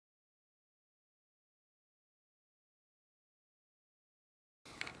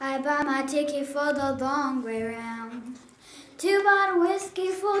I bought my ticket for the long way round. 2 bottle whiskey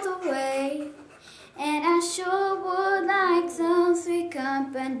for the way. And I sure would like some sweet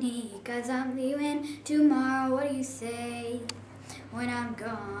company, 'cause I'm leaving tomorrow. What do you say? When I'm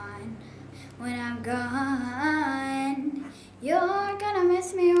gone, you're gonna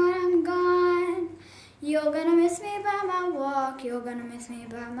miss me when I'm gone. You're gonna miss me by my walk, you're gonna miss me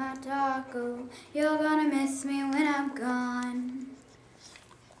by my taco. You're gonna miss me when I'm gone.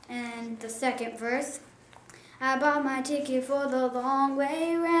 And the second verse. I bought my ticket for the long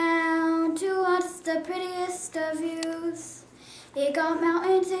way round to watch the prettiest of views. It got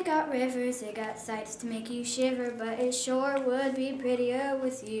mountains, it got rivers, it got sights to make you shiver, but it sure would be prettier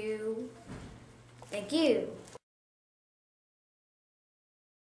with you. Thank you.